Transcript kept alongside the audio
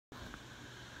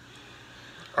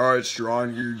Alright,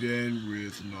 Strong here again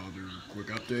with another quick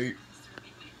update.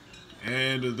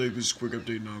 And I think this is quick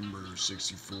update number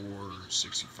 64,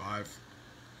 65.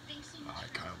 I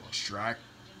kind of lost track.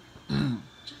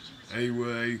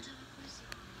 Anyway,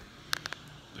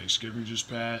 Thanksgiving just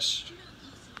passed.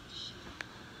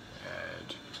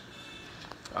 And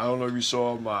I don't know if you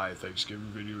saw my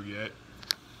Thanksgiving video yet.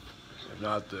 If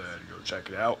not, then go check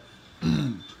it out.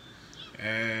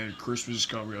 And Christmas is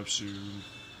coming up soon.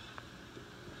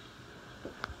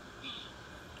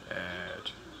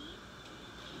 And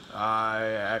I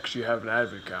actually have an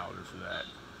advent calendar for that.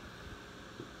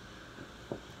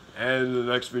 And in the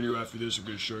next video after this, I'm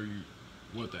going to show you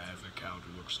what the advent calendar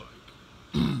looks like.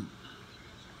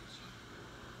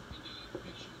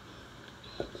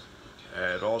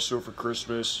 And also for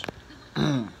Christmas,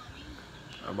 I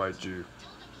might do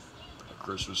a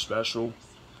Christmas special.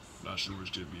 Not sure what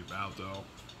it's going to be about though.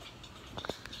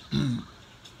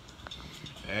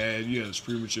 And yeah, that's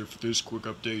pretty much it for this quick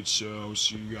update, so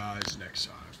see you guys next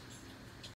time.